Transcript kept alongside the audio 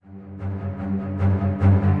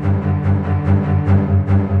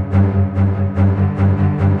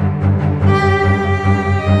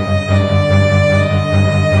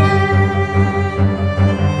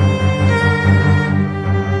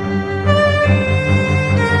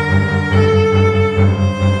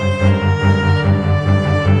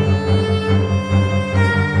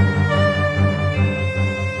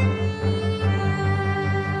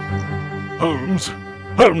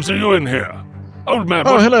Holmes, are you in here? Old man.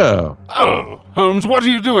 Oh, hello. Oh, Holmes, what are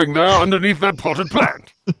you doing there underneath that potted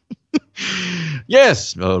plant?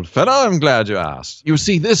 Yes, old fellow, I'm glad you asked. You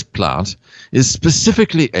see, this plant is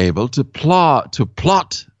specifically able to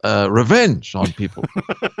plot revenge on people.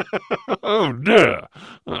 Oh, dear.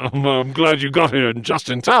 I'm glad you got here just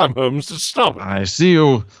in time, Holmes, to stop it.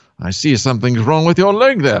 I see something's wrong with your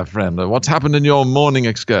leg there, friend. What's happened in your morning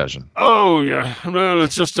excursion? Oh, yeah. Well,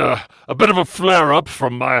 it's just a bit of a flare-up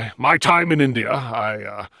from my time in India.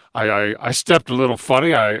 I stepped a little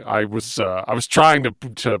funny. I was trying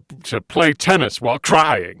to play tennis while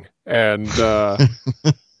crying, and I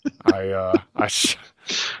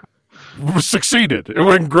succeeded. It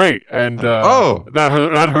went great, and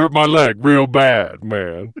that hurt my leg real bad,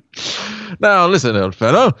 man. Now, listen, old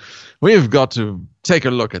fellow, we've got to take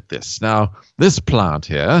a look at this. Now, this plant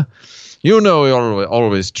here, you know you're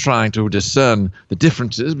always trying to discern the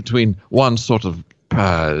differences between one sort of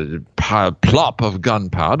plop of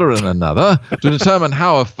gunpowder and another to determine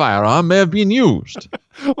how a firearm may have been used.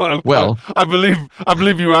 Well, I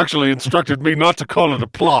believe you actually instructed me not to call it a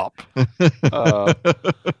plop.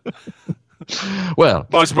 Well,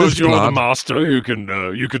 I suppose you're the master. You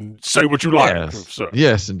can say what you like. Yes, sir.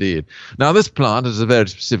 yes, indeed. Now, this plant has a very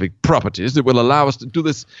specific properties that will allow us to do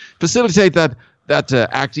this, facilitate that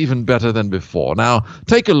act even better than before. Now,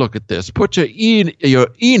 take a look at this. Put your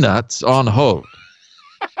e-nuts on hold.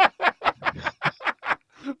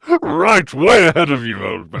 Right, way ahead of you,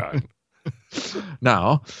 old man.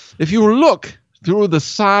 Now, if you look through the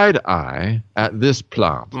side eye at this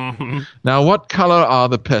plant, now what color are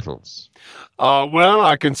the petals? Well,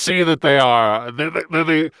 I can see that they're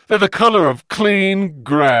the color of clean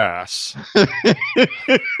grass.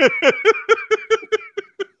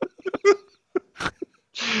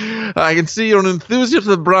 I can see you're an enthusiast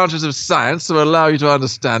of the branches of science, so allow you to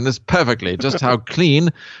understand this perfectly, just how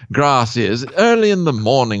clean grass is early in the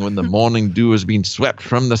morning when the morning dew has been swept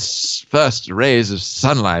from the first rays of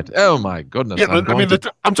sunlight. Oh, my goodness. Yeah,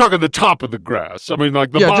 I'm talking the top of the grass. I mean,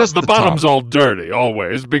 like the bottom's all dirty,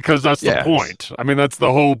 always, because that's the point. I mean, that's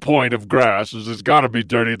the whole point of grass, is it's got to be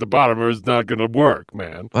dirty at the bottom or it's not going to work,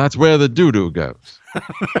 man. That's where the doo-doo goes.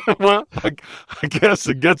 Well, I guess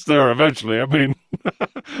it gets there eventually. I mean,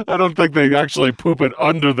 I don't think they actually poop it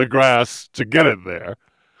under the grass to get it there.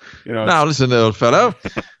 You know. Now, listen, old fellow.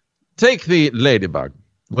 Take the ladybug.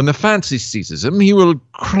 When the fancy seizes him, he will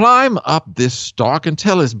climb up this stalk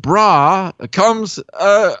until his bra comes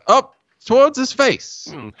up towards his face.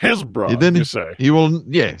 His bra, you say? He will,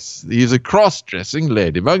 yes. He's a cross-dressing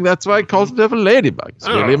ladybug. That's why he calls himself a ladybug. He's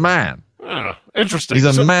really a man. Interesting.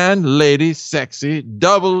 He's a man, lady, sexy,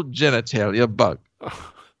 double genitalia bug.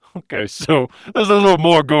 Okay, so there's a little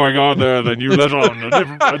more going on there than you let on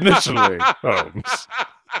initially, Holmes.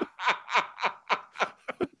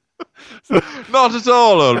 Not at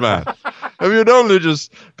all, old man. If you'd only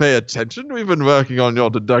just pay attention, we've been working on your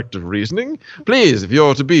deductive reasoning. Please, if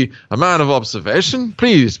you're to be a man of observation,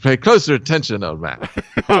 please pay closer attention, old man.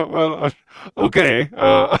 Well, okay,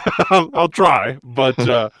 I'll try,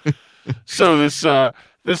 but so this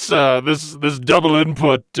double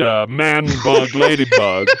input man bug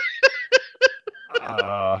ladybug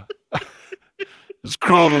is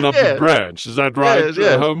crawling up the branch. Is that right,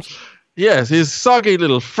 Holmes? Yes, his soggy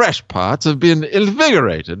little fresh parts have been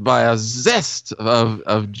invigorated by a zest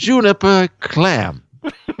of juniper clam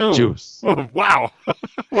juice. Oh, wow.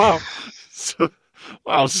 Wow.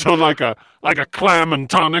 So like a clam and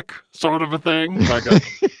tonic sort of a thing?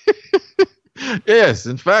 Yes,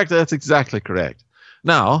 in fact, that's exactly correct.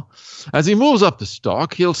 Now, as he moves up the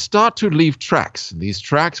stalk, he'll start to leave tracks. These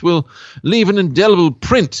tracks will leave an indelible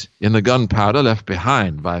print in the gunpowder left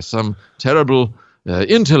behind by some terrible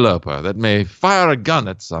interloper that may fire a gun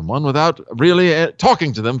at someone without really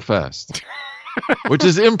talking to them first, which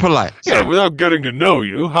is impolite. Yeah, without getting to know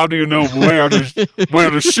you, how do you know where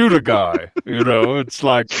to shoot a guy? You know, it's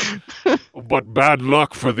like, but bad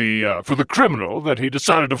luck for the criminal that he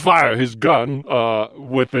decided to fire his gun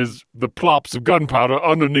with the plops of gunpowder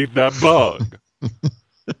underneath that bug.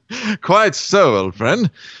 Quite so, old friend.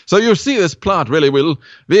 So you see, this plant really will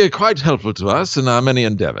be quite helpful to us in our many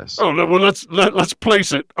endeavors. Oh, well, let's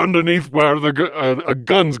place it underneath where a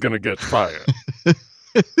gun's going to get fired.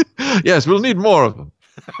 Yes, we'll need more of them.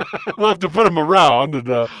 We'll have to put them around. And,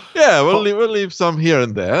 we'll leave some here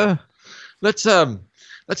and there. Let's have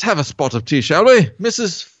a spot of tea, shall we,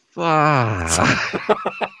 Mrs.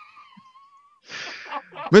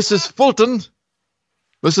 Mrs. Fulton,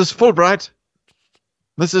 Mrs. Fulbright,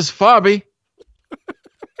 Mrs. Farby.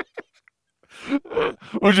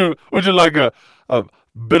 Would you like a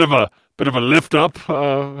bit of a bit of a lift up.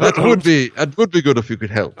 That would be good if you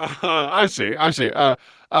could help. I see.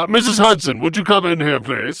 Mrs. Hudson, would you come in here,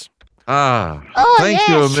 please? Thank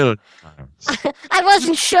you a million times. I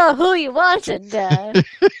wasn't sure who you wanted.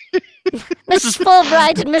 Mrs.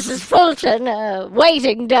 Fulbright and Mrs. Fulton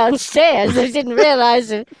waiting downstairs. I didn't realize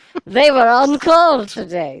that they were on call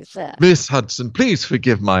today, sir. Miss Hudson, please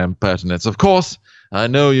forgive my impertinence. Of course, I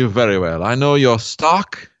know you very well. I know your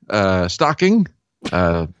stocking,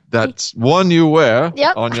 that's one you wear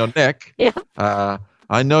on your neck. Yep.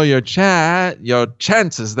 I know your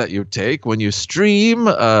chances that you take when you stream,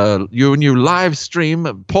 when you live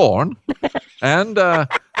stream porn, and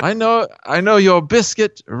I know your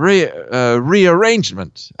biscuit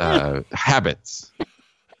rearrangement habits.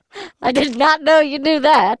 I did not know you knew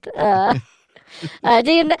that.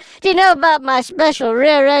 Do you know about my special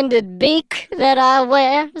rear-ended beak that I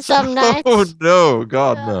wear some nights? Oh no,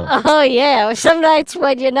 God no! Oh yeah, some nights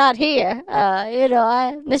when you're not here,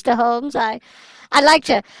 Mr. Holmes, I like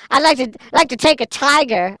to take a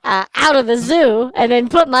tiger out of the zoo and then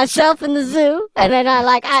put myself in the zoo, and then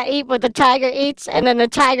I eat what the tiger eats, and then the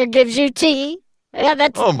tiger gives you tea. Yeah,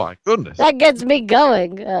 oh my goodness! That gets me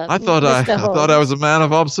going. I thought I was a man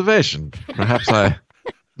of observation. Perhaps I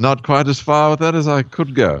not quite as far with that as I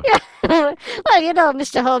could go. Well,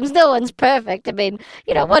 Mr. Holmes, no one's perfect. I mean,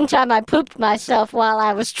 one time I pooped myself while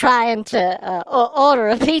I was trying to order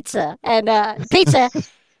a pizza, and pizza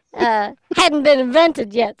hadn't been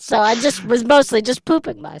invented yet, so I was mostly just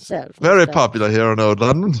pooping myself. Very popular here in Old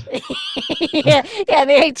London. yeah, in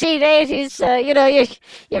the 1880s,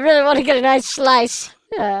 you really want to get a nice slice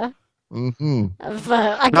of,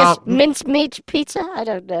 mincemeat pizza? I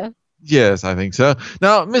don't know. Yes, I think so.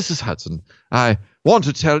 Now, Mrs. Hudson, I want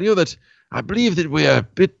to tell you that I believe that we are a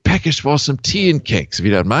bit peckish for some tea and cakes, if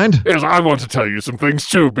you don't mind. Yes, I want to tell you some things,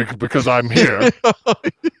 too, because I'm here.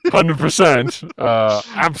 100%.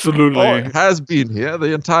 Absolutely. Oh, it has been here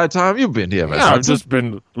the entire time you've been here, Mr. Yeah, I've Hudson. just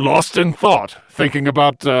been lost in thought, thinking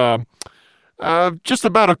about just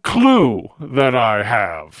about a clue that I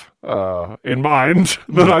have in mind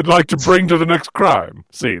that I'd like to bring to the next crime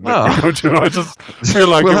scene. I just feel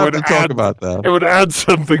like we'll have to talk about that. It would add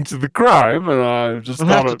something to the crime, and I just we'll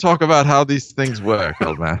have to talk about how these things work,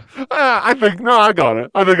 old man. I got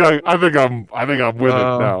it. I think I'm with it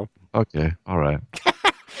now. Okay, all right.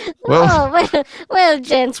 Well,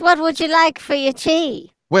 gents, what would you like for your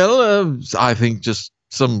tea? Well, I think just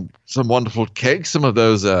some wonderful cakes, some of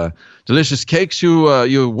those delicious cakes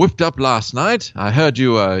you whipped up last night. I heard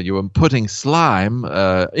you were putting slime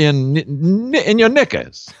in your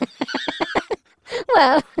knickers.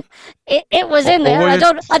 Well, it was in there. I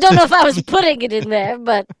don't know if I was putting it in there,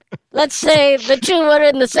 but let's say the two were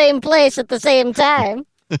in the same place at the same time.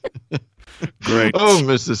 Great. Oh,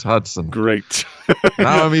 Mrs. Hudson. Great.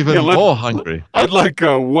 Now I'm even more hungry. I'd like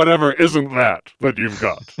whatever isn't that you've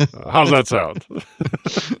got. How's that sound?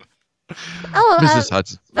 Mrs.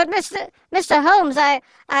 Hudson. But Mr. Holmes, I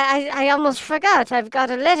almost forgot. I've got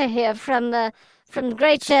a letter here from the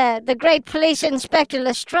great police inspector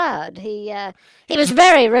Lestrade. He was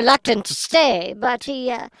very reluctant to stay, but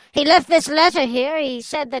he left this letter here. He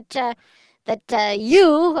said that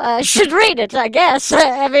you should read it, I guess.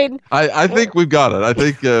 I mean... I think we've got it. I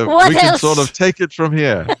think we can sort of take it from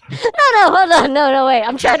here. No, hold on. No, wait.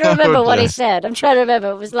 I'm trying to remember what he said. I'm trying to remember.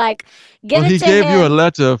 It was like, give it to him. He gave you a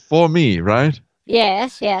letter for me, right?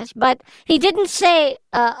 Yes, but he didn't say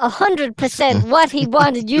 100% what he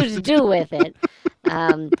wanted you to do with it.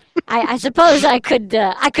 I suppose I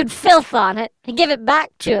could filth on it and give it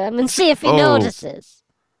back to him and see if he notices.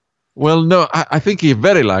 Well, no, I think he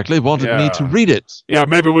very likely wanted me to read it. Yeah,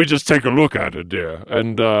 maybe we just take a look at it, dear,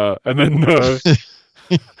 and then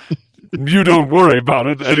you don't worry about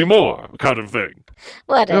it anymore, kind of thing.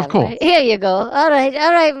 Whatever. Of course. Here you go. All right,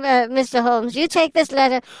 Mr. Holmes, you take this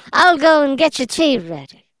letter. I'll go and get your tea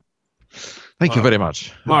ready. Thank you very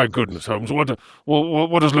much. My goodness, Holmes, what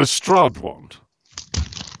does Lestrade want?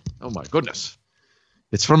 Oh, my goodness.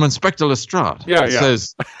 It's from Inspector Lestrade. It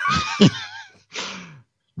says...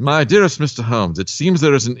 My dearest Mr. Holmes, it seems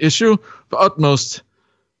there is an issue of utmost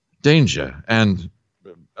danger and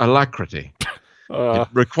alacrity. It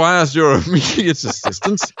requires your immediate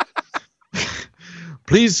assistance.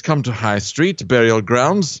 Please come to High Street Burial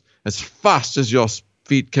Grounds as fast as your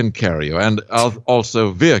feet can carry you, and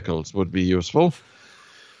also vehicles would be useful.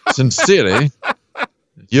 Sincerely,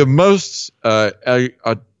 your most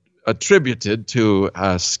attributed to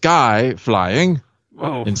sky flying,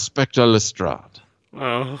 Inspector Lestrade.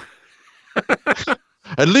 Oh.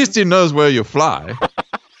 At least he knows where you fly.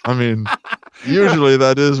 I mean, usually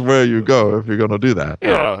that is where you go if you're going to do that.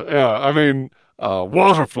 Yeah. I mean,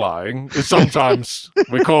 water flying is sometimes,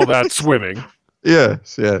 we call that swimming.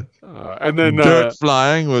 Yes. And then Dirt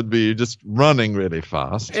flying would be just running really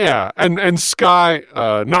fast. Yeah, and sky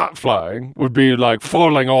not flying would be like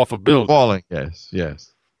falling off a building. Falling, yes.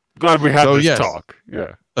 Glad we had So, this yes. talk.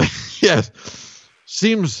 Yeah. Yes.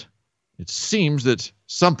 It seems that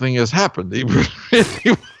something has happened. He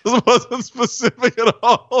really wasn't specific at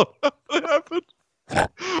all. What happened?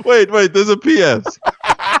 Wait, there's a P.S.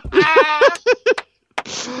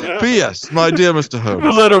 P.S. My dear Mr. The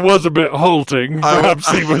Holmes. letter was a bit halting. Perhaps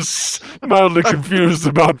he was mildly confused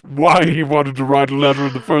about why he wanted to write a letter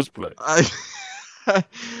in the first place.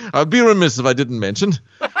 I'd be remiss if I didn't mention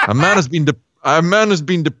a man has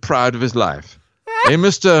been deprived of his life. A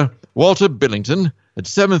Mr. Walter Billington at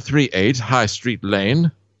 738 High Street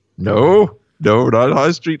Lane. No, not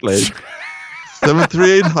High Street Lane.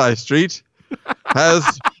 738 High Street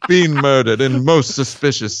has been murdered in most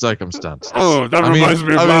suspicious circumstances. Oh, that reminds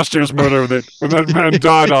me of last year's murder when that man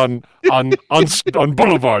died on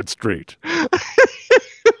Boulevard Street.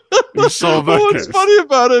 You saw that What's case. funny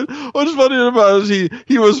about it is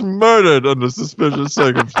he was murdered under suspicious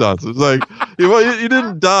circumstances. Like, he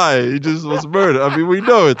didn't die, he just was murdered. I mean, we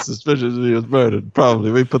know it's suspicious that he was murdered.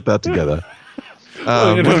 Probably. We put that together.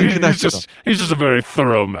 Well, he's just a very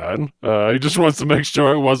thorough man. He just wants to make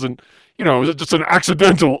sure it wasn't, just an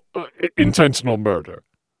accidental, intentional murder.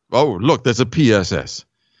 Oh, look, there's a PSS.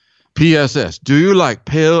 PSS. Do you like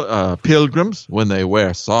pilgrims when they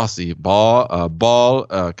wear saucy ball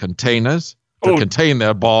containers to contain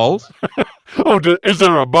their balls? Is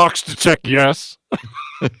there a box to check yes?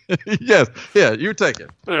 Yes. Yeah, you take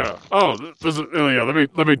it. Yeah.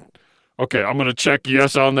 Let me. Okay, I'm gonna check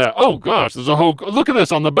yes on that. Oh gosh, there's a whole. Look at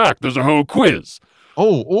this on the back. There's a whole quiz.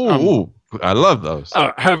 I love those.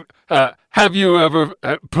 Have you ever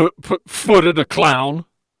footed a clown?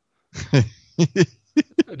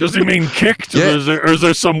 Does he mean kicked, Yeah. or is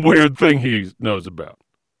there some weird thing he knows about?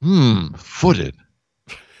 Footed.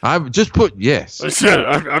 I've just put yes.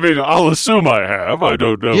 I mean, I'll assume I have. I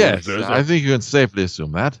don't know. Yes, I think you can safely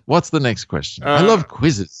assume that. What's the next question? I love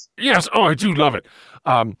quizzes. Yes. Oh, I do love it.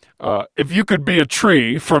 If you could be a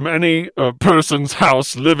tree from any person's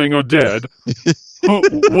house, living or dead,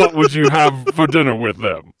 what would you have for dinner with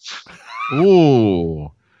them? Ooh,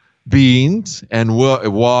 beans and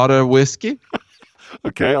water whiskey.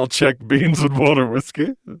 Okay, I'll check beans and water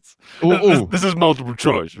whiskey. This is multiple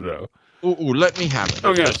choice, Ooh, let me have it.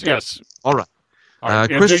 Oh, yes. All right.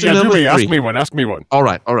 Question number 3. Ask me one. All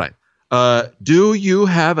right. Do you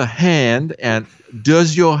have a hand, and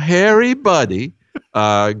does your hairy buddy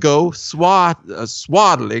go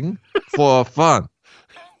swaddling for fun?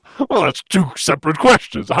 Well, that's 2 separate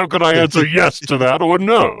questions. How could I answer yes to that or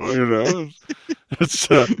no? It's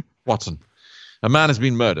Watson, a man has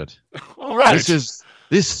been murdered. all right.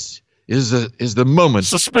 This is the moment.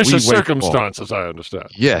 Suspicious we wait circumstances, I understand.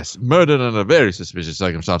 for. Yes, murdered under very suspicious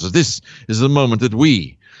circumstances. This is the moment that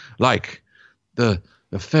we, like the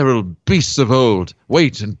feral beasts of old,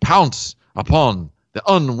 wait and pounce upon the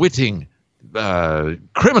unwitting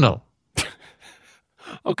criminal.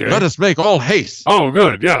 Okay. Let us make all haste. Oh,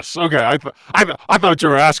 good. Yes. Okay. I thought you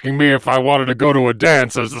were asking me if I wanted to go to a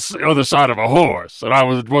dance as the other side of a horse, and I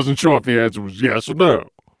wasn't sure if the answer was yes or no.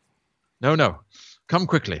 No. Come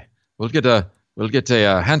quickly. We'll get a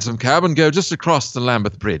hansom cab and go just across the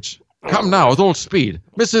Lambeth Bridge. Come now with all speed.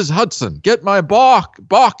 Mrs. Hudson, get my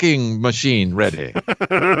barking machine ready.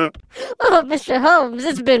 Oh, Mr. Holmes,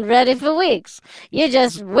 it's been ready for weeks. You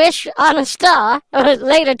just wish on a star, or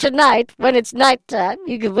later tonight, when it's nighttime,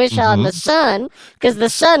 you can wish on the sun, because the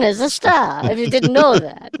sun is a star, if you didn't know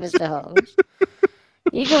that, Mr. Holmes.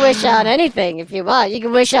 You can wish on anything if you want. You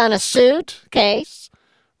can wish on a suitcase,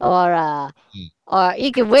 or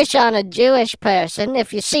you can wish on a Jewish person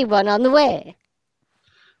if you see one on the way.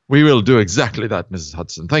 We will do exactly that, Mrs.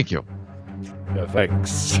 Hudson. Thank you. Yeah,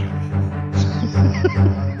 thanks.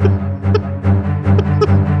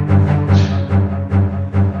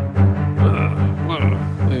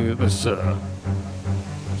 This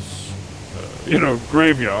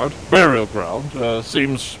graveyard, burial ground,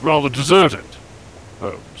 seems rather deserted,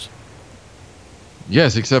 Holmes.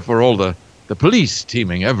 Yes, except for all the police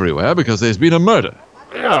teeming everywhere because there's been a murder.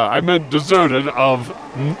 Yeah, I meant deserted of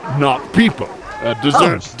not people.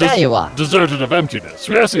 There you are. Deserted of emptiness.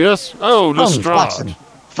 Yes. Oh, Holmes, Lestrade. Watson,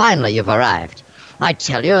 finally you've arrived. I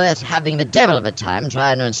tell you, it's having the devil of a time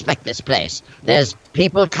trying to inspect this place. There's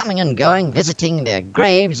people coming and going, visiting their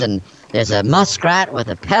graves, and there's a muskrat with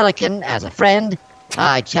a pelican as a friend.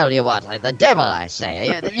 I tell you what, the devil, I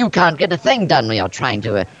say. You can't get a thing done when you're trying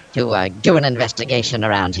to do an investigation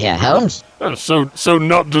around here, Holmes. So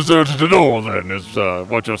not deserted at all, then, is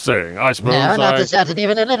what you're saying. I suppose. No, not deserted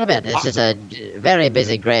even a little bit. This is a very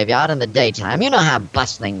busy graveyard in the daytime. You know how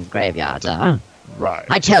bustling graveyards are. Right.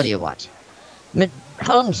 I tell you what,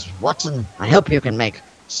 Holmes, Watson, I hope you can make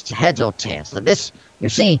heads or tails of this. You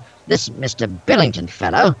see, this Mr. Billington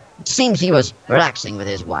fellow, it seems he was relaxing with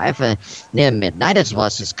his wife near midnight. It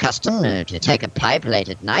was his custom to take a pipe late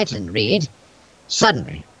at night and read.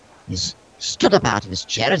 Suddenly, he stood up out of his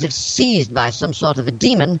chair as if seized by some sort of a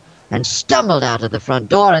demon and stumbled out of the front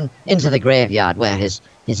door and into the graveyard where his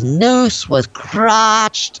noose was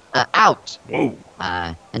crotched out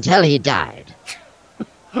until he died.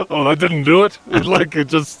 Oh, that didn't do it? It's like it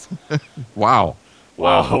just... Wow.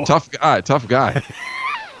 Wow. Tough guy.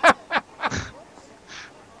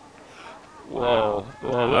 Well,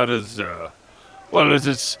 that is...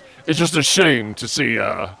 It's just a shame to see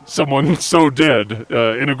someone so dead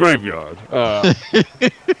in a graveyard.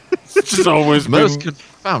 It's just always Most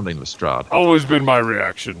confounding, Lestrade. always been my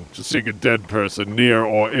reaction to seeing a dead person near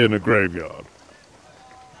or in a graveyard.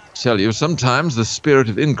 Tell you, sometimes the spirit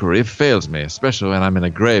of inquiry fails me, especially when I'm in a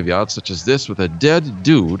graveyard such as this with a dead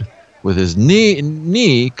dude with his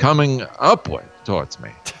knee coming upward towards me.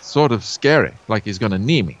 Sort of scary, like he's going to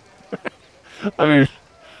knee me. I mean...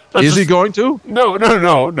 Is he going to? No,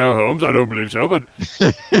 Holmes, I don't believe so, but...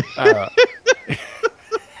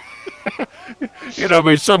 I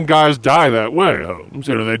mean, some guys die that way, Holmes.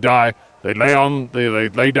 They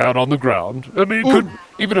lay down on the ground. I mean, it could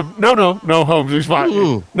even if... No, Holmes, he's fine.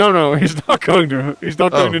 Ooh. No, he's not going to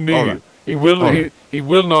knee all you. right. He will, All right. he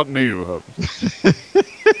will not knee you, Holmes.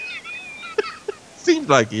 Seems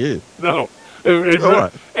like he is. No. All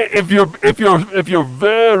right. If you're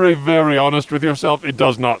very, very honest with yourself, it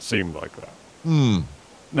does not seem like that.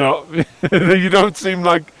 No, you don't seem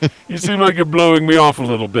like you seem like you're blowing me off a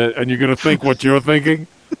little bit, and you're going to think what you're thinking.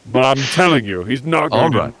 But I'm telling you, he's not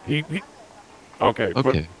going All right. to. Okay.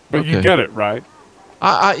 Okay. But you Okay. get it, right?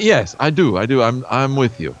 Yes, I do. I'm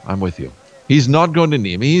with you. He's not going to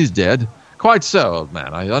knee me. He's dead. Quite so, old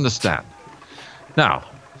man. I understand. Now,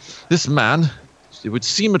 this man, it would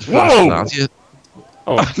seem at first Whoa! glance.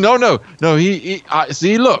 Oh. No. He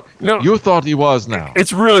see, look. No. You thought he was now.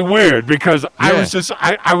 It's really weird because I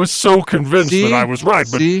Yeah. was so convinced See? that I was right,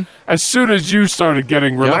 but See? as soon as you started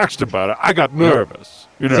getting relaxed about it, I got nervous.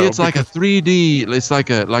 You know, See, it's like a 3D. It's like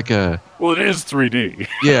a. well, it is 3D.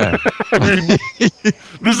 Yeah. I mean,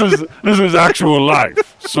 this is actual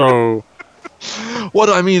life. So What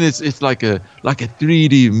I mean is, it's like a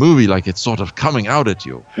 3D movie. Like it's sort of coming out at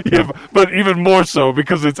you. yeah, but even more so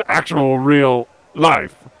because it's actual real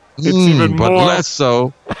life. It's even but more. less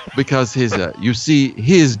so because you see,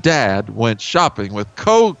 his dad went shopping with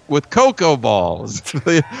cocoa balls.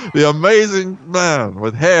 the amazing man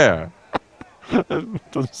with hair.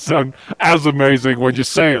 Doesn't sound as amazing when you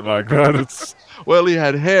say it like that. It's Well, he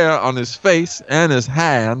had hair on his face and his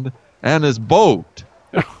hand and his boat.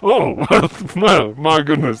 oh well, my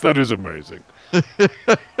goodness, that is amazing.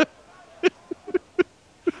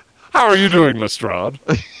 How are you doing, Lestrade?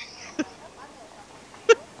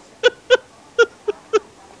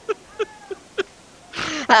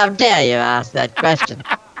 How dare you ask that question?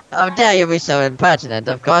 How dare you be so impertinent?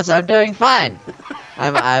 Of course, I'm doing fine.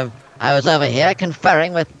 I was over here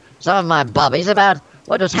conferring with some of my bobbies about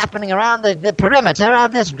what was happening around the perimeter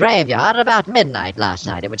of this graveyard about midnight last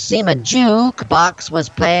night. It would seem a jukebox was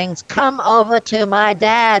playing Come Over to My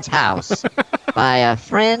Dad's House by a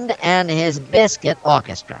friend and his biscuit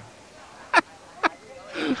orchestra.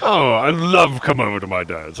 Oh, I love Come Over to My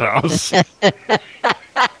Dad's House.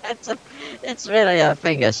 It's really a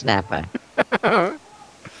finger snapper.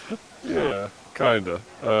 Yeah, kinda.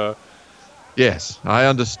 Yes, I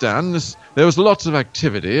understand. There was lots of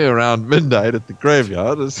activity around midnight at the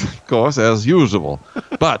graveyard, of course, as usual.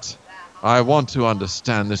 But I want to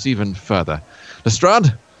understand this even further.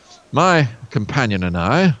 Lestrade, my companion and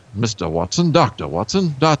I, Mr. Watson, Dr.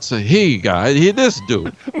 Watson, that's a this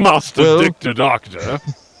dude. Master Well- Dick the Doctor.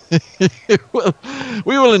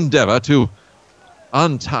 We will endeavor to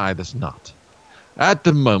untie this knot. At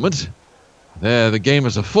the moment, the game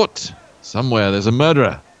is afoot. Somewhere there's a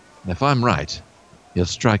murderer. And if I'm right, he'll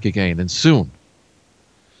strike again, and soon.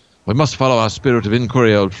 We must follow our spirit of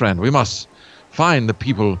inquiry, old friend. We must find the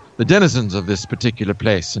people, the denizens of this particular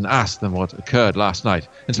place, and ask them what occurred last night.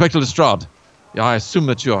 Inspector Lestrade, I assume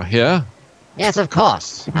that you're here. Yes, of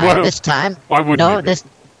course. Well, This time, why wouldn't no, you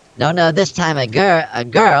be? this time a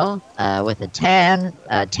girl with a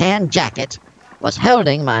tan jacket was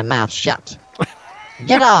holding my mouth shut.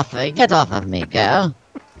 Get off of me, girl.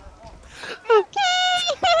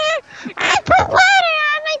 Okay. I put water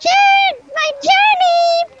on my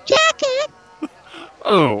journey jacket.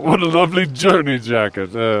 Oh, what a lovely journey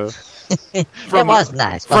jacket. It was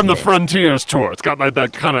nice. From the wasn't it? Frontiers tour. It's got like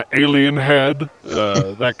that kind of alien head,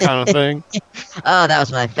 that kind of thing. Oh, that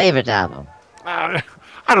was my favorite album. I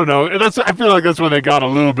don't know. I feel like that's when they got a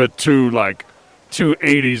little bit too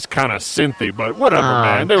 80s kind of synthy, but whatever,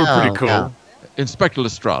 man. They were pretty cool. No. Inspector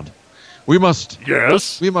Lestrade, we must.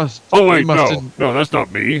 Yes. We must. Oh wait, we must no, that's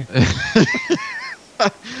not me.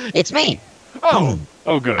 It's me. Oh,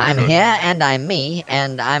 good. I'm good. here, and I'm me,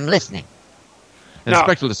 and I'm listening.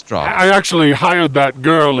 Inspector Lestrade. I actually hired that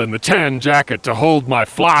girl in the tan jacket to hold my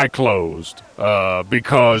fly closed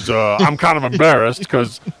because I'm kind of embarrassed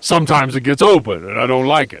because sometimes it gets open and I don't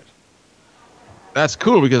like it. That's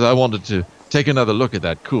cool because I wanted to take another look at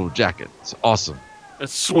that cool jacket. It's awesome.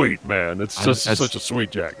 It's sweet, man. It's just such a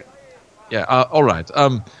sweet jacket. Yeah. All right.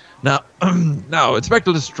 Now,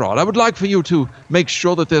 Inspector Lestrade, I would like for you to make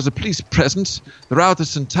sure that there's a police presence throughout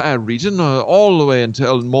this entire region, all the way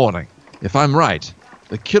until morning. If I'm right,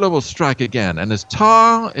 the killer will strike again, and his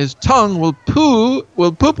tongue will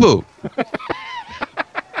poo-poo.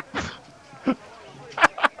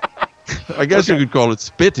 I guess you could call it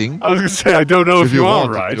spitting. I was going to say, I don't know if you are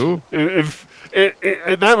wanted right. to. If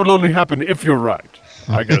that would only happen if you're right,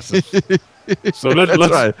 I guess. So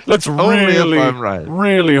let's Only if really, I'm right.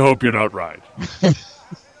 really hope you're not right.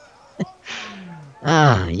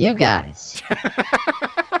 Oh, you guys.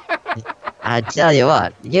 I tell you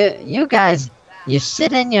what, you guys, you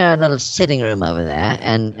sit in your little sitting room over there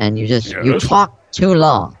and you you Yes. talk too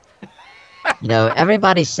long. You know,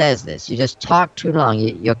 everybody says this. You just talk too long.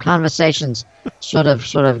 Your conversations sort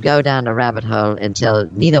of go down a rabbit hole until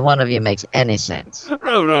neither one of you makes any sense.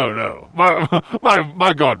 No.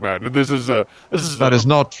 My God, man, this is That is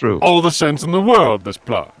not true. all the sense in the world. This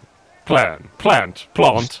plant. This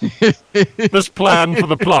plan for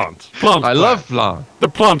the plant. Plant. I plan. love Flan. the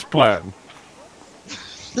plant plan.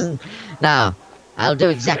 Now, I'll do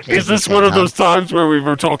exactly. Is as you this said, one of Holmes. those times where we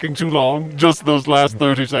were talking too long? Just those last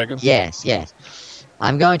 30 seconds? Yes.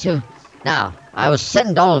 I'm going to. Now, I will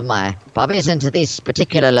send all of my bobbies into these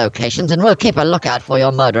particular locations, and we'll keep a lookout for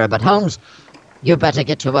your murderer. But Holmes, you better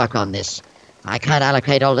get to work on this. I can't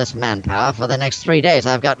allocate all this manpower for the next 3 days.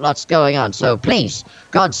 I've got lots going on, so please,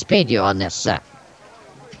 Godspeed you on this, sir.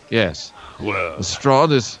 Yes. Well,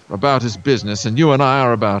 Lestrade is about his business, and you and I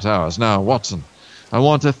are about ours. Now, Watson, I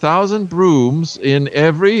want 1,000 brooms in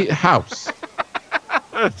every house.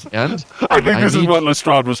 And I think this is need- what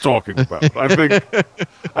Lestrade was talking about. I think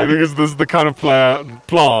this is the kind of plan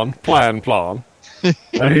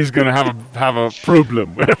that he's going to have a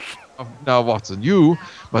problem with. Now, Watson, you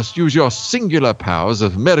must use your singular powers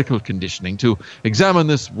of medical conditioning to examine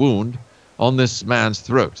this wound on this man's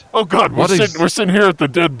throat. Oh God, we're sitting here at the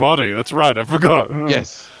dead body. That's right. I forgot.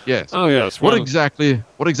 Yes. Oh yes. What well,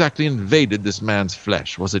 exactly invaded this man's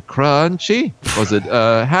flesh? Was it crunchy? Was it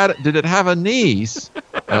did it have a niece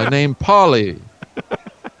named Polly?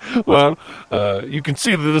 Well, you can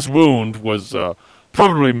see that this wound was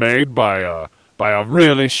probably made by a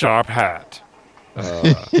really sharp hat.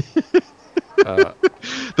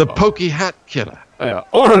 The pokey hat killer. Yeah,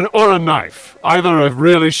 or a knife. Either a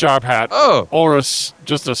really sharp hat or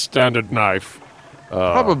just a standard knife.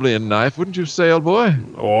 Probably a knife, wouldn't you say, old boy?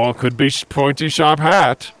 Or could be pointy sharp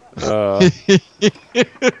hat.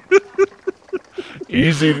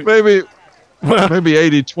 Easy. Maybe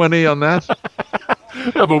 80-20 on that.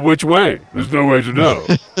 Yeah, but which way? There's no way to know.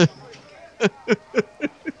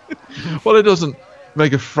 Well, it doesn't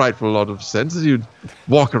make a frightful lot of sense that you'd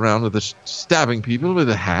walk around with stabbing people with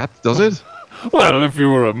a hat, does it? Well, if you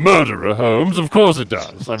were a murderer, Holmes, of course it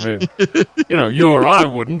does. I mean, you or I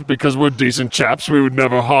wouldn't, because we're decent chaps. We would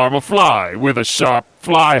never harm a fly with a sharp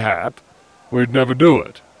fly hat. We'd never do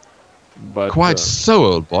it. But Quite so,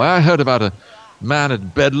 old boy. I heard about a man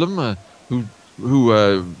at Bedlam who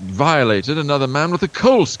violated another man with a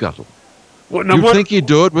coal scuttle. Well, now, You think he'd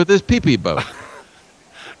do it with his pee-pee boat?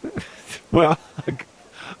 Well,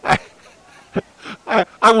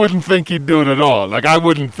 I wouldn't think he'd do it at all. Like, I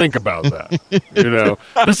wouldn't think about that.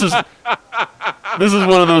 This is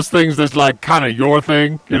one of those things that's like kind of your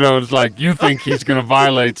thing. It's like you think he's going to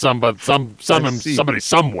violate somebody some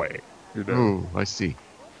way. Oh, I see.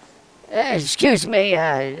 Excuse me,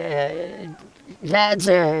 lads,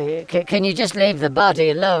 can you just leave the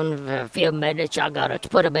body alone for a few minutes? I gotta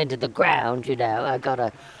put him into the ground, I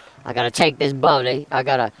gotta take this body, I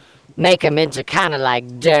gotta make him into kind of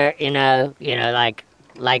like dirt,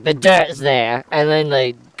 like the dirt's there, and then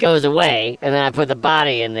goes away, and then I put the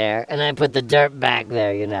body in there, and then I put the dirt back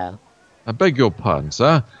there, you know. I beg your pardon,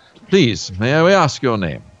 sir. Please, may I ask your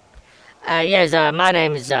name? Yes, my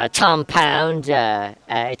name is Tom Pound.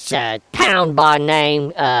 It's Pound by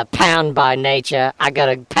name, Pound by nature. I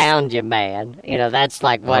gotta pound you, man. You know, that's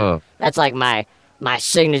like that's like my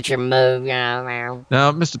signature move, you know.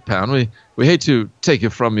 Now, Mr. Pound, we hate to take you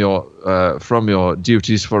from your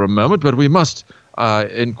duties for a moment, but we must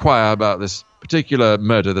inquire about this particular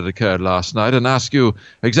murder that occurred last night and ask you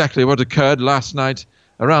exactly what occurred last night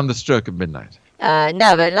around the stroke of midnight.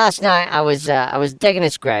 No, but last night I was digging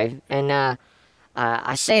this grave, and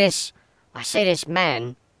I see this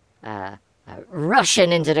man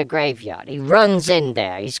rushing into the graveyard. He runs in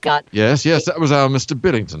there. He's got Yes, that was our Mr.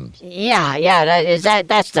 Billington.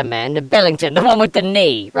 that's the man, the Billington, the one with the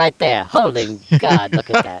knee right there. Holy God, look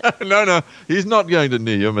at that. No, he's not going to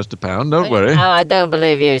knee you, Mr. Pound. Don't worry. No, I don't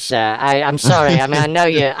believe you, sir. I'm sorry. I mean,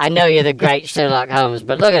 I know you're the great Sherlock Holmes,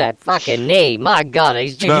 but look at that fucking knee. My God,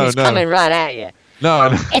 he's coming right at you. No.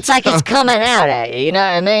 It's like it's coming out at you. You know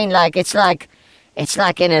what I mean? Like it's like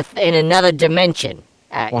in another dimension.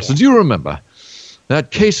 Watson, do you remember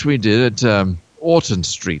that case we did at Orton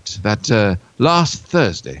Street that last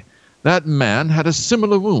Thursday? That man had a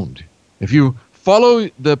similar wound. If you follow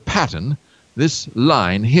the pattern, this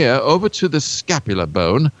line here over to the scapular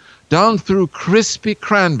bone, down through Crispy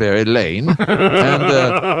Cranberry Lane,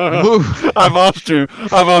 and move. I've asked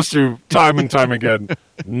you time and time again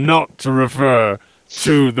not to refer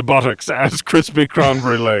to the buttocks as Crispy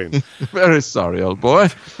Cranberry Lane. Very sorry, old boy.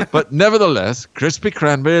 But nevertheless, Crispy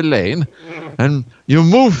Cranberry Lane, and you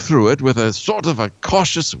move through it with a sort of a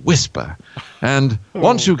cautious whisper. And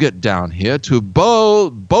once you get down here to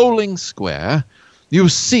Bowling Square, you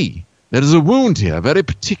see there is a wound here, a very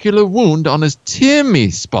particular wound on his Timmy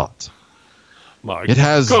spot. My It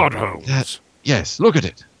has God, Holmes. Yes, look at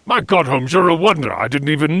it. My God, Holmes, you're a wonder. I didn't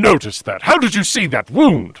even notice that. How did you see that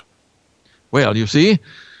wound? Well, you see,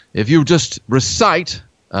 if you just recite,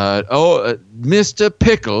 Mr.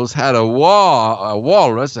 Pickles had a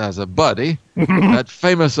walrus as a buddy, that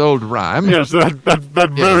famous old rhyme. Yes, that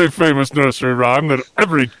very famous nursery rhyme that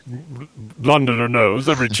every Londoner knows,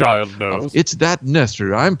 every child knows. It's that nursery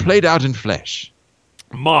rhyme played out in flesh.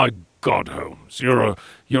 My God, Holmes, you're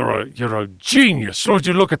a genius. Would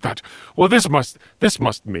you look at that? Well, this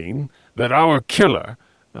must mean that our killer,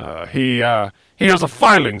 he has a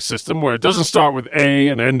filing system where it doesn't start with A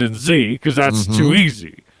and end in Z because that's too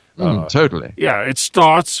easy. Totally. Yeah, it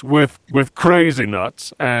starts with crazy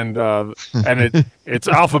nuts, and it's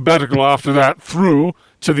alphabetical after that through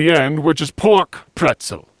to the end, which is pork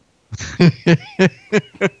pretzel.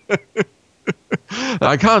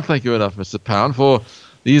 I can't thank you enough, Mr. Pound, for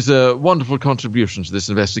these wonderful contributions to this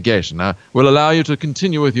investigation. We'll allow you to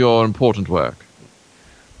continue with your important work.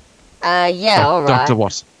 Yeah, all right.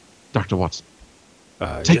 Dr. Watson,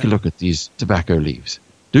 take a look at these tobacco leaves.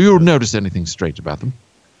 Do you notice anything strange about them?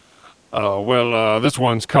 This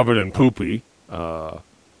one's covered in poopy,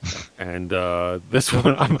 and this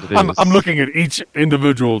one I'm looking at each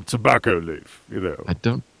individual tobacco leaf. You know, I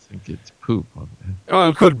don't think it's poop on there. Oh,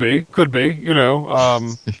 it could be. You know,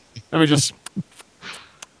 let me just.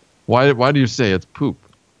 Why do you say it's poop?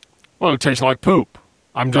 Well, it tastes like poop.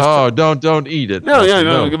 I'm just. Oh, don't eat it. No, Watson, yeah,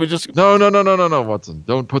 no. Let me just. No, Watson.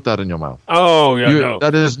 Don't put that in your mouth. Oh, yeah, no.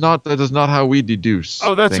 That is not how we deduce.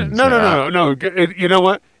 Oh, that's things. No. You know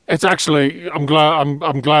what? It's actually. I'm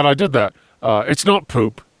glad I did that. It's not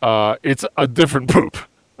poop. It's a different poop.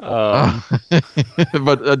 But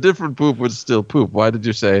a different poop was still poop. Why did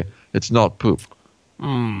you say it's not poop?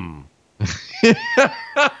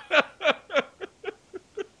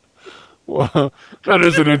 Well, that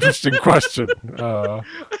is an interesting question.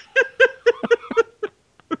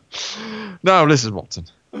 Now, listen, Watson.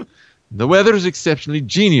 The weather is exceptionally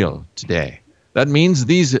genial today. That means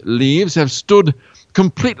these leaves have stood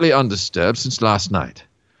completely undisturbed since last night.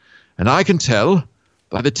 And I can tell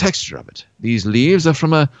by the texture of it. These leaves are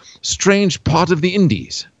from a strange part of the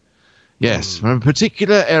Indies. Yes, from a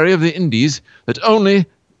particular area of the Indies that only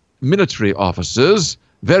military officers,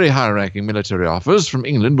 very high-ranking military officers from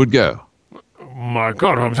England would go. My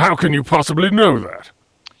God, Holmes, how can you possibly know that?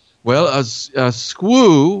 Well, a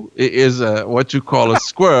squaw is what you call a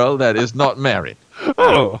squirrel that is not married.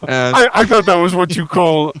 Oh, I thought that was what you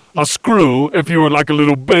call a screw if you were like a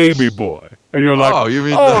little baby boy. And you're like, you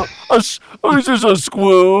mean is this a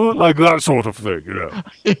squirrel? Like that sort of thing, you know.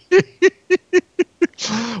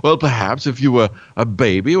 Well, perhaps if you were a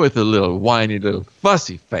baby with a little whiny little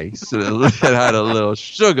fussy face that had a little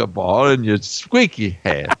sugar ball in your squeaky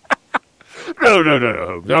head.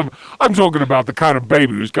 No. I'm talking about the kind of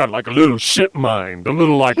baby who's got like a little shit mind, a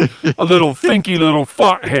little thinky little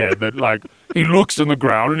fart head that like he looks in the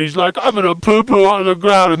ground and he's like, I'm gonna poo poo on the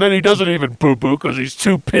ground, and then he doesn't even poo poo because he's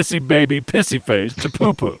too pissy face to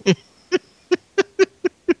poo poo.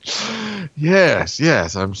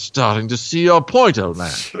 Yes, I'm starting to see your point, old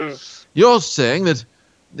man. You're saying that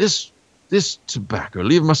this tobacco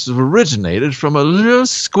leaf must have originated from a little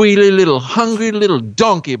squealy, little hungry, little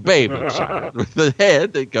donkey baby child with a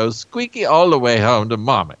head that goes squeaky all the way home to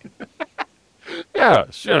mommy.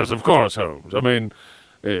 Yes, of course, Holmes. I mean,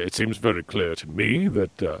 it seems very clear to me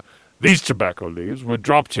that these tobacco leaves were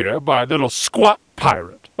dropped here by a little squat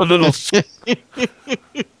pirate, a little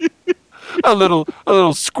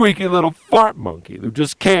squeaky little fart monkey who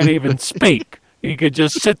just can't even speak. He could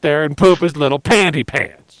just sit there and poop his little panty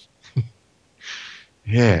pants.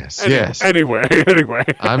 Yes. Anyway.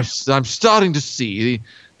 I'm starting to see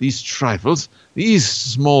these trifles. These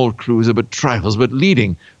small clues are but trifles, but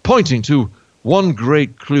pointing to one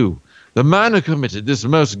great clue. The man who committed this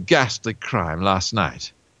most ghastly crime last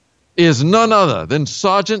night is none other than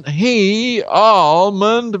Sergeant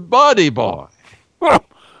Almond Body Boy. Well,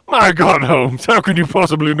 my God, Holmes, how can you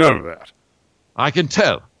possibly know that? I can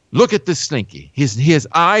tell. Look at this slinky. His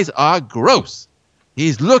eyes are gross.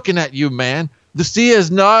 He's looking at you, man. See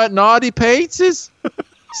his naughty paces?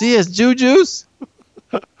 See his jujus?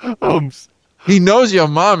 Holmes. He knows your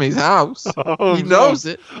mommy's house. He knows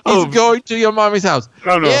it. He's going to your mommy's house.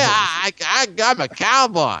 No. Yeah, I'm a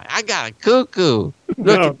cowboy. I got a cuckoo.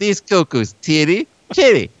 Look at these cuckoos. Titty,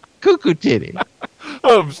 cuckoo titty.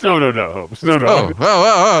 Holmes, no, Holmes, no. Oh.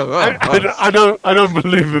 I don't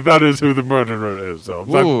believe that is who the murderer is,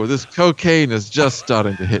 Holmes. Ooh, this cocaine is just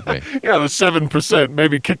starting to hit me. Yeah, the 7%.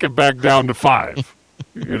 Maybe kick it back down to 5.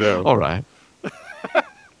 All right.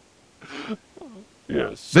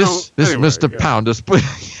 Yes. This Mr. Pound has put.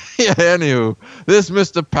 Anywho, this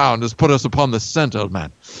Mr. Pound has put us upon the scent, old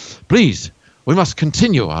man. Please, we must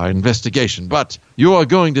continue our investigation, but you are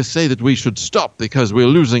going to say that we should stop because we're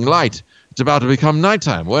losing light. It's about to become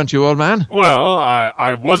nighttime, weren't you, old man? Well,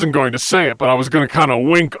 I wasn't going to say it, but I was going to kind of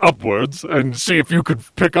wink upwards and see if you could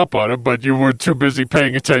pick up on it, but you were too busy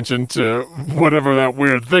paying attention to whatever that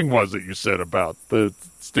weird thing was that you said about the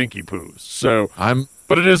stinky poos. So,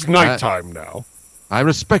 but it is nighttime now. I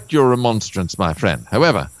respect your remonstrance, my friend.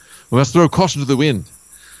 However, we must throw caution to the wind.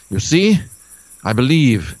 You see, I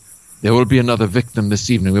believe there will be another victim this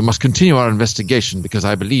evening. We must continue our investigation because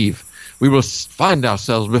I believe we will find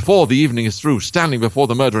ourselves before the evening is through, standing before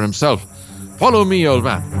the murderer himself. Follow me, old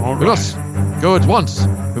man. All right. We must go at once.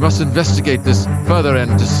 We must investigate this further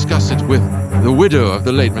and discuss it with the widow of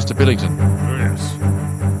the late Mr. Billington. Yes.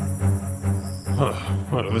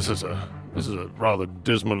 Well, this is a rather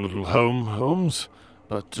dismal little home, Holmes.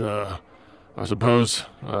 But I suppose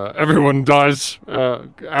everyone dies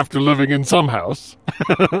after living in some house.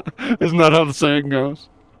 Isn't that how the saying goes?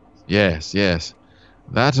 Yes.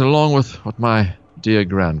 That, along with what my dear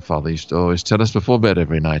grandfather used to always tell us before bed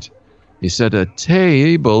every night. He said a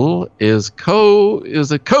table is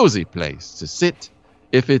a cozy place to sit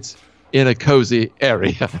if it's in a cozy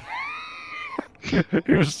area. He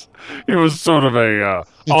was sort of a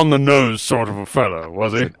on the nose sort of a fellow,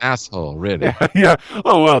 was he? An asshole, really. Yeah.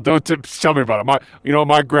 Oh well, don't tell me about it.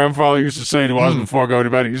 My grandfather used to say to us before going to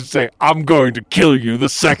bed. He used to say, "I'm going to kill you the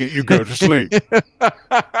second you go to sleep."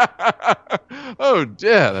 Oh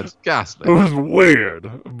dear, that's ghastly. It was weird,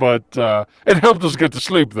 but it helped us get to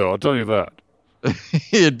sleep, though. I'll tell you that.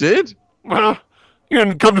 You did? Well,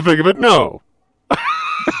 come to think of it, no.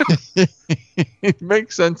 It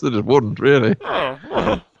makes sense that it wouldn't, really.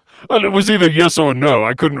 Well, it was either yes or no.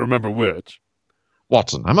 I couldn't remember which.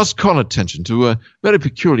 Watson, I must call attention to a very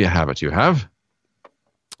peculiar habit you have.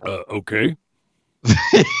 Okay.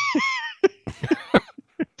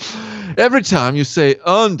 Every time you say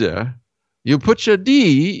under, you put your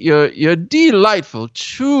delightful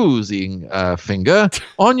choosing finger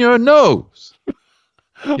on your nose.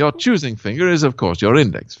 Your choosing finger is, of course, your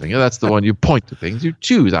index finger. That's the one you point to things. You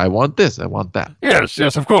choose. I want this. I want that. Yes,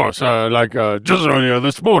 of course. Just earlier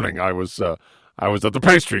this morning, I was at the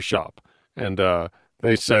pastry shop, and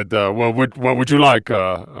they said, "Well, what would you like,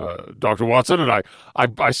 Dr. Watson?" And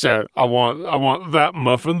I said, "I want that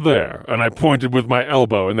muffin there," and I pointed with my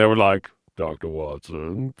elbow, and they were like, "Dr.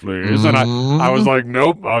 Watson, please." And I was like,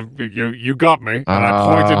 "Nope, you got me." And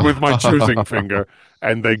I pointed with my choosing finger,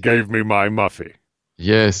 and they gave me my muffy.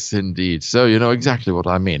 Yes, indeed. So you know exactly what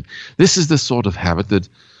I mean. This is the sort of habit that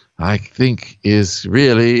I think is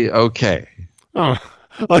really okay. Oh,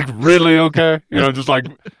 like really okay? Just like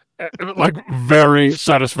very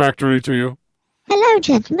satisfactory to you? Hello,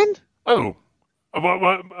 gentlemen. Oh,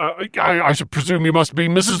 I should presume you must be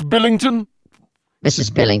Mrs. Billington?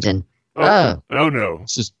 Mrs. Billington. Oh no.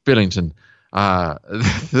 Mrs. Billington.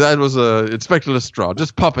 That was Inspector Lestrade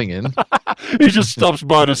just popping in. He just stops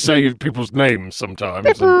by to say people's names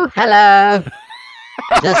sometimes. Hello.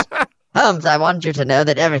 Just, Holmes, I want you to know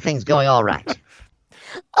that everything's going all right.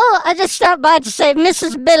 Oh, I just stopped by to say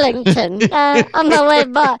Mrs. Billington. On my way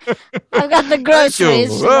by. I've got the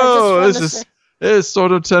groceries. and I just Oh, wanna this say- is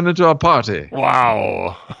sort of turned into a party.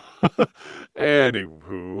 Wow.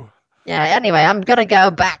 Anywho. Yeah, anyway, I'm going to go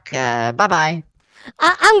back. Bye-bye.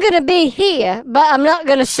 I'm going to be here, but I'm not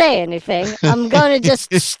going to say anything. I'm going to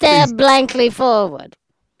just stare blankly forward.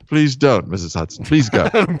 Please don't, Mrs. Hudson. Please go.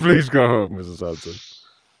 Please go home, Mrs. Hudson.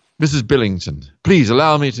 Mrs. Billington, please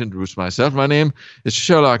allow me to introduce myself. My name is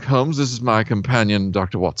Sherlock Holmes. This is my companion,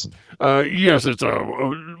 Dr. Watson. Yes, it's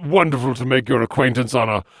wonderful to make your acquaintance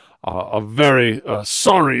on a very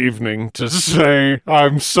sorry evening. To say,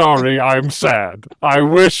 I'm sorry, I'm sad. I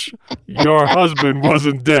wish your husband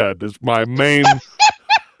wasn't dead. Is my main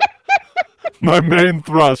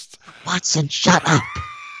thrust. Watson, shut up.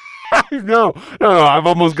 No, I've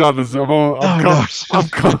almost got this. Gosh.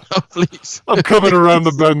 Please. I'm coming around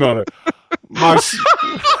the bend on it.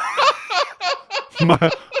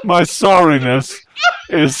 My sorriness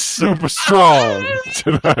is super strong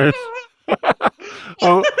tonight.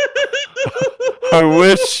 I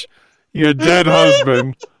wish your dead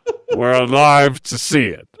husband were alive to see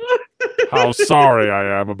it. How sorry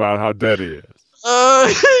I am about how dead he is.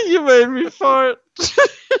 You made me fart.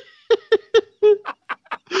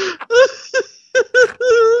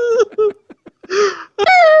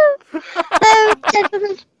 Oh,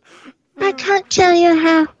 gentlemen, I can't tell you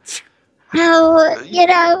how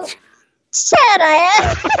sad I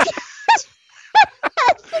am.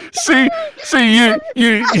 See,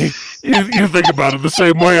 you think about it the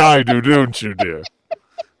same way I do, don't you, dear?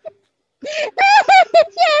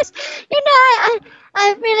 Yes,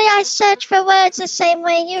 I search for words the same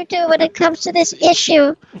way you do when it comes to this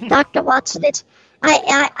issue, Dr. Watson.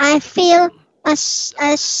 I feel a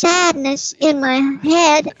sadness in my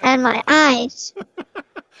head and my eyes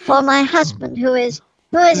for my husband who is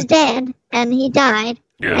dead and he died,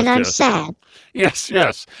 Yes, and I'm yes. sad. Yes,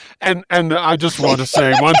 and I just want to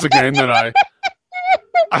say once again that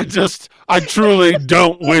I truly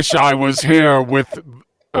don't wish I was here with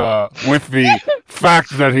the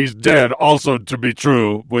fact that he's dead also to be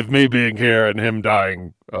true, with me being here and him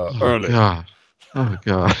dying early. God. Oh,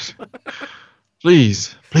 God.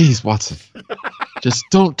 Please, Watson. Just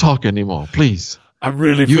don't talk anymore, please. I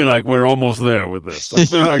really feel like we're almost there with this. I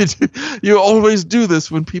feel like You always do this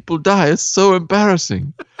when people die. It's so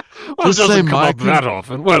embarrassing. well, it just say doesn't come my up that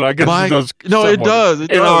often. Well, I guess my- it does. No, it somewhat. does,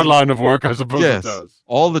 it In does. our line of work, I suppose Yes, it does.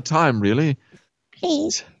 all the time, really.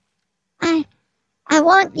 Please, I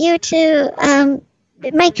want you to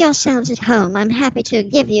make yourselves at home. I'm happy to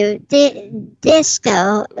give you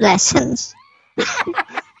disco lessons.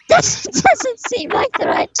 Doesn't seem like the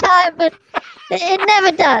right time, but it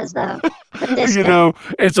never does, though. for disco. You know,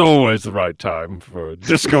 it's always the right time for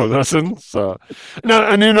disco lessons. No,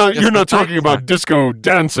 and you're not talking about disco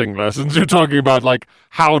dancing lessons. You're talking about like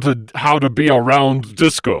how to be around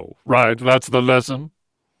disco, right? That's the lesson.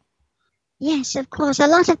 Yes, of course. A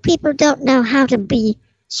lot of people don't know how to be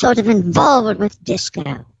sort of involved with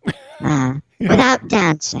disco without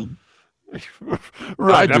dancing.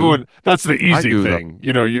 Right. do. Everyone. That's the easy do, though. thing.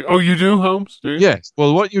 You know. You do, Holmes? Do you? Yes.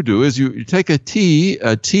 Well, what you do is you take a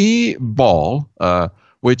tea ball,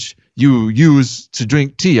 which you use to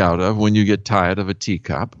drink tea out of when you get tired of a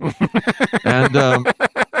teacup,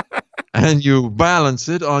 and you balance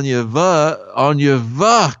it on your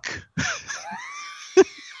vuck.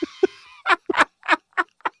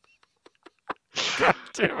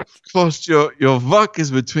 Damn it. Of course, your vuck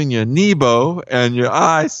is between your nebo and your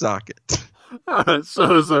eye socket. So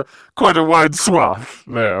there's quite a wide swath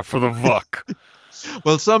there for the vuck.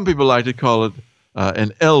 Well, some people like to call it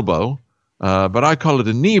an elbow, but I call it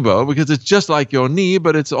a nebo because it's just like your knee,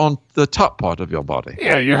 but it's on the top part of your body.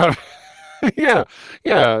 Yeah, you have. Yeah.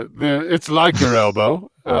 It's like your elbow.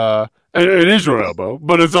 It is your elbow,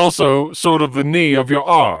 but it's also sort of the knee of your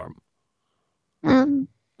arm.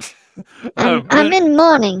 I'm in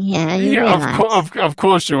mourning here. You Yeah, realize? of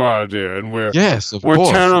course you are, dear, and we're Yes, of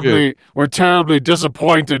course. we're terribly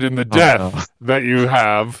disappointed in the death no. that you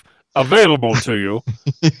have available to you.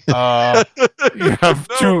 You have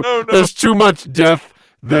there's too much death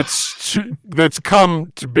that's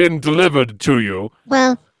been delivered to you.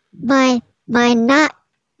 Well, my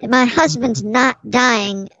husband's not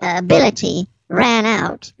dying ability ran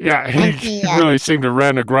out. Yeah, And he he, really seemed to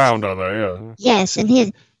ran aground on there. Yeah. Yes, and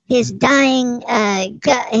his dying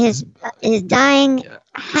his dying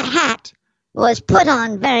hat was put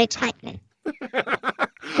on very tightly.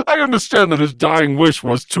 I understand that his dying wish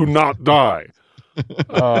was to not die.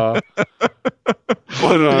 But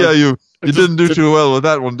Yeah, you didn't do too well with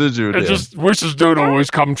that one, did you? it Dear? just wishes don't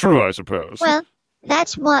always come true, I suppose. Well,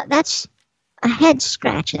 that's a head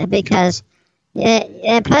scratcher because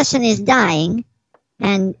a person is dying,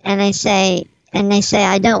 and they say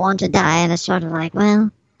I don't want to die, and it's sort of like,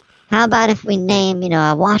 well, how about if we name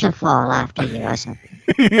a waterfall after you or something?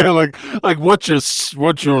 Yeah, like what's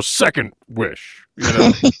your second wish?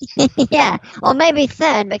 Yeah, or maybe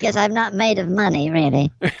third because I'm not made of money really.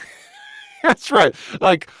 That's right.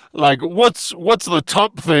 Like what's the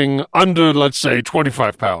top thing under, let's say,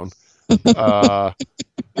 25 pound that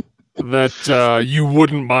you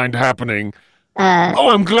wouldn't mind happening?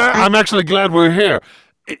 I'm actually glad we're here.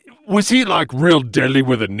 Was he like real deadly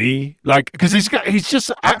with a knee? Like, because he's like,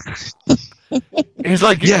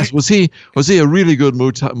 Yes, was he a really good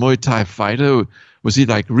Muay Thai fighter? Was he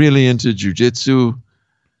like really into jiu-jitsu?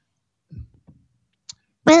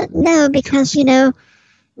 Well, no, because a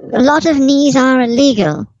lot of knees are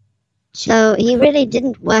illegal, so he really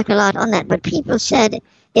didn't work a lot on that. But people said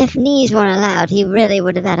if knees were allowed, he really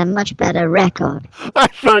would have had a much better record. I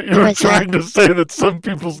thought you were trying to say that some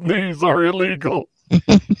people's knees are illegal.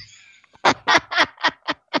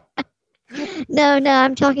 No,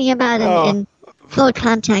 I'm talking about in full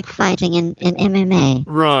contact fighting in MMA.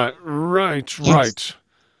 Right.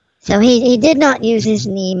 So he did not use his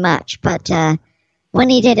knee much, but when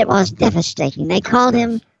he did, it was devastating. They called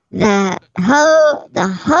him the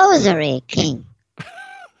Hosiery King.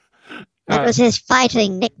 That was his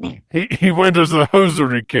fighting nickname. He went as the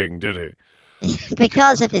Hosiery King, did he?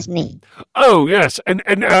 Because of his knee. Oh yes, and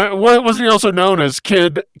was he also known as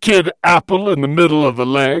Kid Apple in the middle of the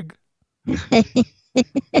leg?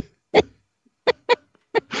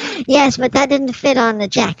 Yes, but that didn't fit on the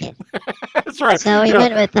jacket. That's right. So he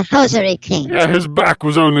went with the Hosiery King. Yeah, his back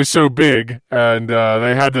was only so big, and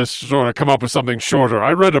they had to sort of come up with something shorter.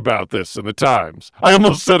 I read about this in the Times. I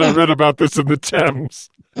almost said I read about this in the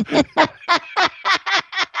Thames.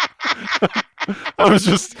 I was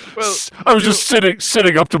just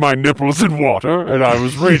sitting up to my nipples in water, and I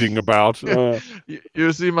was reading about.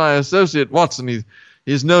 You see, my associate Watson,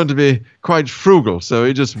 he's known to be quite frugal, so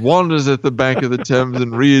he just wanders at the bank of the Thames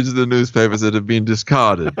and reads the newspapers that have been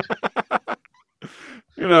discarded.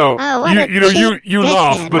 You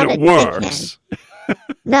laugh, but it works.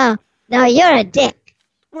 No, you're a dick.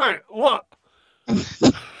 Wait, what?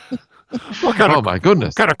 What kind my goodness!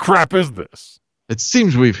 What kind of crap is this? It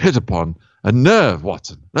seems we've hit upon a nerve,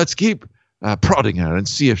 Watson. Let's keep prodding her and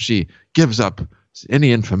see if she gives up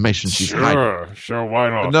any information she's hiding. Sure, why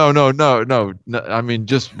not? No. I mean,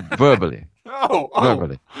 just verbally.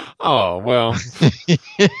 Verbally. Oh, well.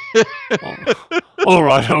 All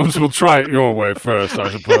right, Holmes, we'll try it your way first,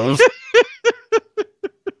 I suppose.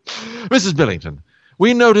 Mrs. Billington,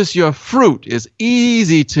 we notice your fruit is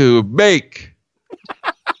easy to bake.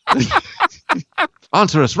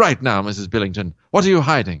 Answer us right now, Mrs. Billington. What are you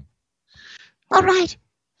hiding? All right.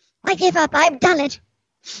 I give up. I've done it.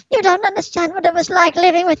 You don't understand what it was like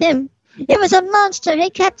living with him. It was a monster. He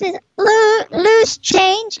kept his loose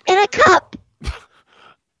change in a cup.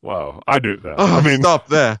 Wow, I do that. Oh, stop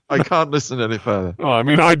there. I can't listen any further. Oh, I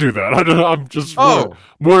mean, I do that. I'm just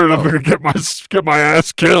worried I'm going to get my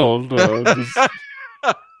ass killed.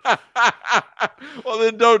 Well,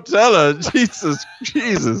 then don't tell her.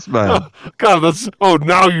 Jesus, man. God,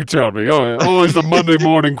 now you tell me. Oh, always the Monday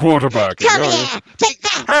morning quarterback. Come here. Take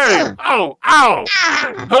that. Hey, ow.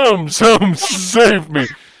 Holmes, save me.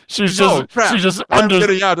 She's just I'm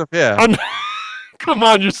getting out of here. Come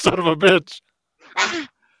on, you son of a bitch.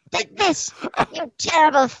 Take this, you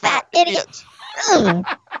terrible fat idiot.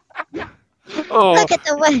 Oh, look at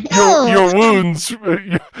the way. Your wounds,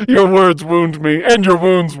 your words wound me, and your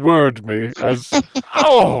wounds word me.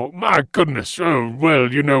 Oh, my goodness. Oh,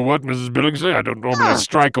 well, you know what, Mrs. Billingsley? I don't normally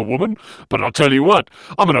strike a woman, but I'll tell you what.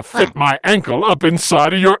 I'm going to fit my ankle up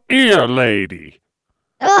inside of your ear, lady.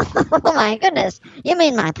 Oh, my goodness. You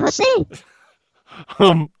mean my pussy?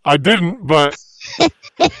 I didn't, but...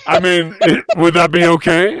 I mean, would that be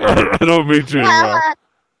okay? I don't mean to.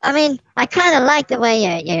 I mean, I kind of like the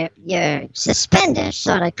way your suspenders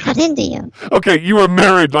sort of cut into you. Okay, you were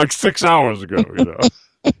married like 6 hours ago, you know.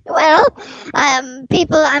 Well, I'm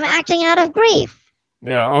acting out of grief.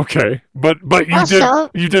 Yeah, okay, but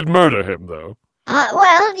you did murder him though.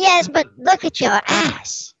 Well, yes, but look at your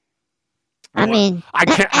ass. I mean,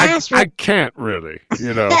 I can't really,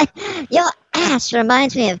 you know. Your ass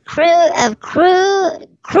reminds me of cruel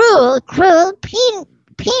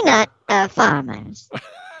peanut farmers.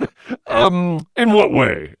 In what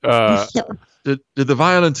way? Did the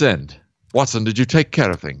violence end? Watson, did you take care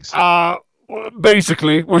of things?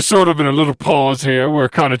 Basically, we're sort of in a little pause here. We're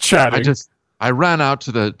kind of chatting. I ran out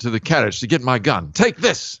to the carriage to get my gun. Take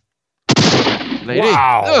this, lady.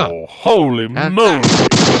 Wow! Ugh. Holy moly! Wow!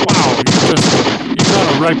 You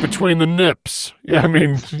got her right between the nips. Yeah, I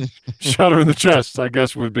mean, shot her in the chest, I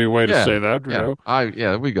guess would be a way to say that. You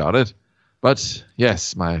know? We got it. But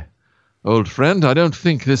yes, my old friend, I don't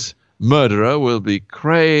think this murderer will be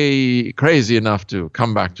crazy enough to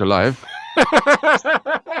come back to life.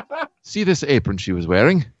 See this apron she was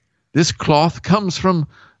wearing? This cloth comes from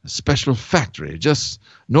a special factory just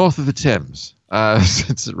north of the Thames.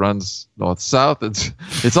 Since it runs north-south,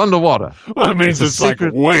 it's underwater. Well, it means it's like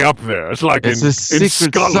way up there. It's like in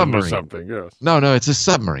Scotland submarine. Or something, yes. No, it's a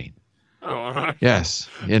submarine. Oh, all right. Yes,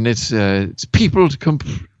 and it's peopled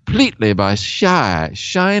completely by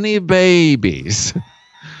shiny babies.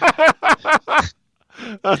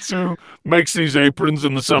 That's who makes these aprons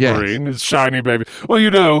in the submarine. Yes. It's shiny baby. Well, you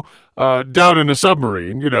know, down in a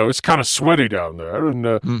submarine, you know, it's kind of sweaty down there, and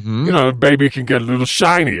you know, a baby can get a little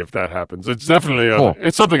shiny if that happens. It's definitely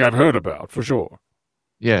it's something I've heard about for sure.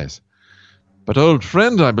 Yes, but old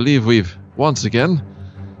friend, I believe we've once again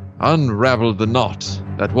unraveled the knot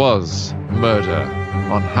that was murder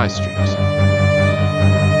on High Street.